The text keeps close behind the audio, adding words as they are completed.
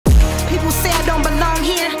People say I don't belong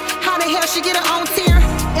here. How the hell she get her own tear?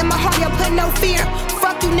 In my heart, y'all put no fear.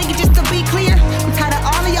 Fuck you niggas, just to be clear. I'm tired of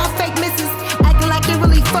all of y'all fake misses, acting like you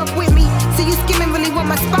really fuck with me. See you skimming really want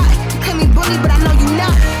my spot. You claim me bully, but I know you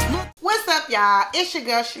not. What's up, y'all? It's your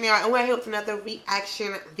girl Chanel, and we're here with another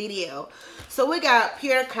reaction video. So we got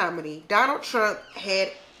pure comedy. Donald Trump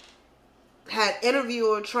had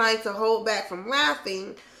interviewer trying to hold back from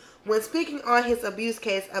laughing when speaking on his abuse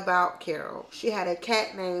case about Carol. She had a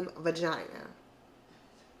cat named Vagina.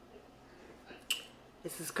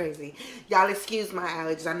 This is crazy. Y'all excuse my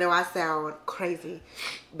allergies. I know I sound crazy,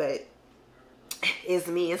 but it's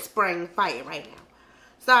me and spring fighting right now.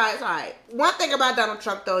 Sorry. One thing about Donald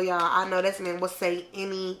Trump, though, y'all, I know this man will say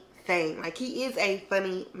anything. Like, he is a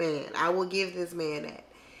funny man. I will give this man that.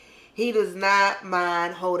 He does not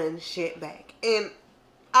mind holding shit back. And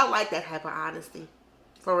I like that type of honesty.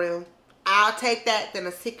 For real. I'll take that than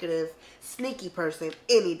a secretive, sneaky person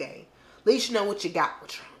any day. At least you know what you got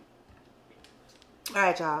with Trump.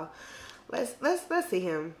 Alright, y'all. Let's see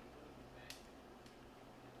him.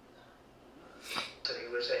 He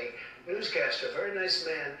was a newscaster, a very nice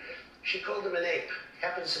man. She called him an ape.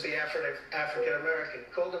 Happens to be African American.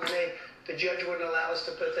 Called him an ape. The judge wouldn't allow us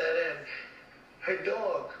to put that in. Her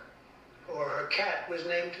dog or her cat was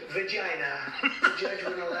named Vagina. The judge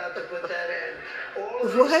wouldn't allow to put that in. All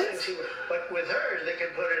of those things. But with her, they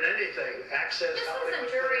can put in anything. Access. This was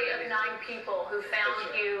a jury of 9 people who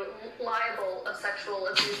found you liable of sexual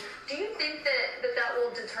abuse. Do you think that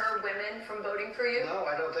will deter women from voting for you? No,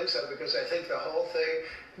 I don't think so, because I think the whole thing...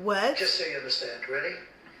 What? Just so you understand. Ready?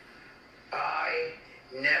 I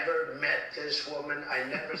never met this woman. I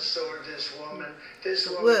never saw this woman. This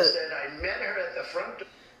woman said I met her at the front door.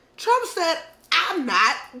 Trump said, I'm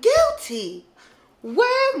not guilty.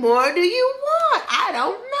 What more do you want? I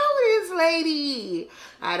don't know this lady.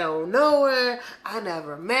 I don't know her. I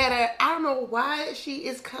never met her. I don't know why she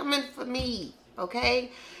is coming for me.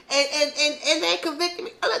 Okay? And they convicted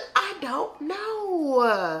me. Look, I don't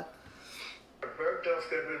know. Bergdorf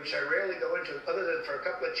Goodrich, I rarely go into, other than for a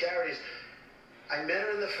couple of charities. I met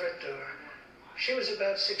her in the front door. She was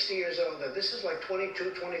about 60 years old. This is like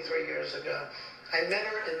 22, 23 years ago. I met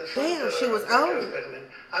her in the front door. Damn, she was old.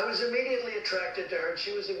 I was immediately attracted to her, and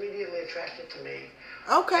she was immediately attracted to me.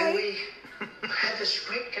 Okay. And we had this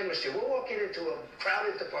great chemistry. We're walking into a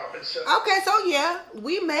crowded department store. Okay, so yeah,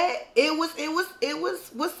 we met. It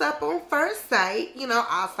was what's up on first sight. You know,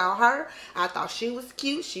 I saw her. I thought she was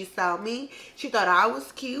cute. She saw me. She thought I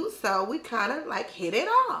was cute. So we kind of like hit it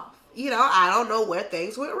off. You know, I don't know where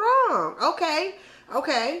things went wrong. Okay.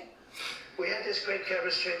 We had this great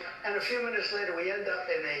chemistry, and a few minutes later, we end up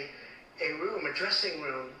in a room, a dressing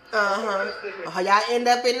room. Y'all end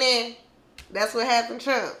up in there. That's what happened,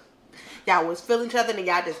 Trump. Y'all was feeling each other, and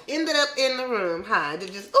y'all just ended up in the room, huh?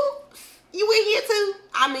 Just, oops, you in here too?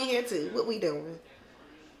 I'm in here too. What we doing?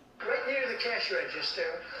 Right near the cash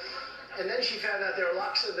register. And then she found out there were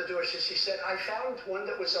locks on the door. So she said, I found one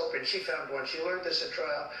that was open. She found one. She learned this at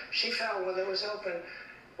trial. She found one that was open.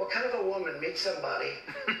 What kind of a woman meets somebody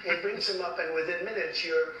and brings them up, and within minutes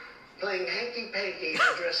you're playing hanky-panky in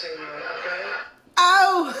the dressing room, okay?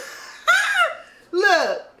 Oh,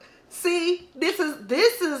 look, see, this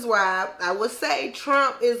is why I would say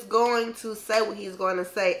Trump is going to say what he's going to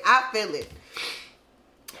say. I feel it.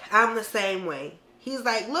 I'm the same way. He's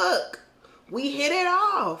like, look, we hit it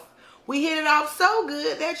off. We hit it off so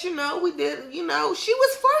good that, you know, we did, you know, she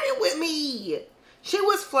was flirting with me. She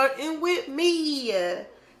was flirting with me.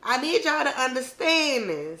 I need y'all to understand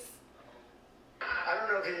this. I don't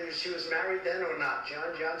know if she was married then or not.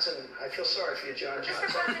 John Johnson. I feel sorry for you, John Johnson. Mr.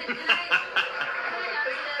 President,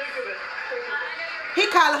 Think of it. He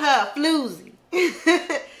calling her a floozy.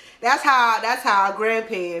 That's how our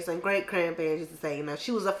grandparents and great grandparents used to say, you know, she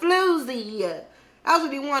was a floozy. That's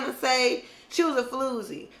what he wanted to say. She was a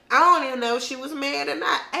floozy. I don't even know if she was married or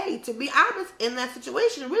not. Hey, to be honest, in that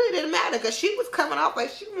situation, it really didn't matter, because she was coming off like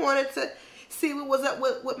she wanted to see what was up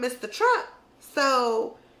with Mr. Trump.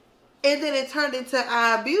 So, and then it turned into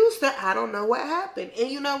I abused her. I don't know what happened. And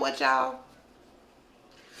you know what, y'all?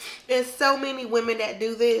 There's so many women that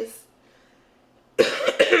do this.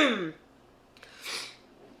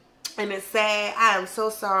 And it's sad. I am so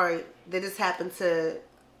sorry that this happened to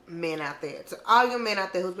men out there. To all your men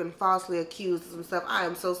out there who's been falsely accused of some stuff, I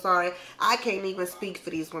am so sorry. I can't even speak for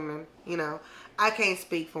these women, you know. I can't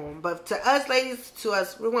speak for them. But to us ladies, to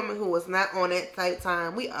us women who was not on that type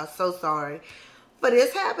time, we are so sorry for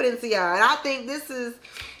this happening to y'all. And I think this is,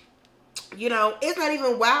 you know, it's not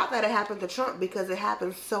even wild that it happened to Trump, because it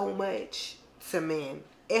happens so much to men.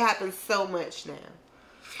 It happens so much now.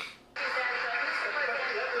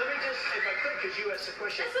 Let me just, if I could, because you asked the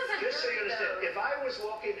question. This is a Just so you jury, understand, though. if I was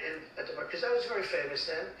walking in at the because I was very famous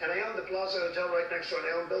then, and I owned the Plaza Hotel right next door, and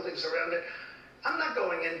I owned buildings around it, I'm not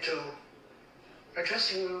going into a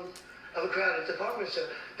dressing room of a crowded department store.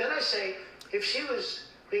 Then I say, if she was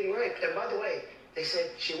being raped, and by the way, they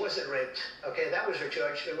said she wasn't raped. Okay, that was her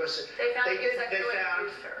charge. It wasn't. They found you sexually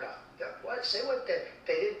abused her. No, what? Say what? They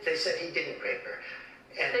did. They said he didn't rape her.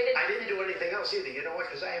 And They did I didn't do anything else either. You know what?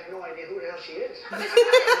 Because I have no idea who the hell she is. Can I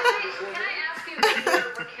ask you if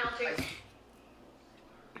you're recounting?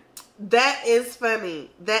 That is funny.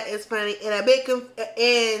 That is funny. And a bit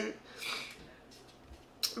and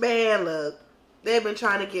man, look, they've been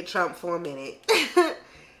trying to get Trump for a minute.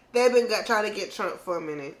 They've been trying to get Trump for a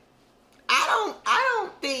minute. I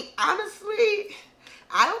don't think, honestly,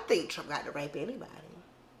 I don't think Trump got to rape anybody.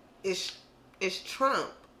 It's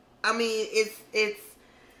Trump. I mean,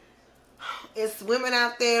 it's women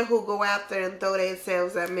out there who go out there and throw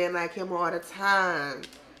themselves at men like him all the time.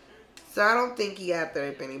 So I don't think he got to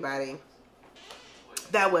rape anybody.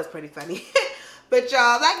 That was pretty funny. But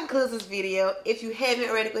y'all, that concludes this video. If you haven't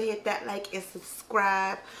already, go hit that like and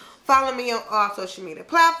subscribe. Follow me on all social media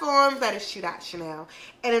platforms. That is Shoot Out Chanel.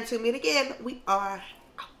 And until we meet again, we are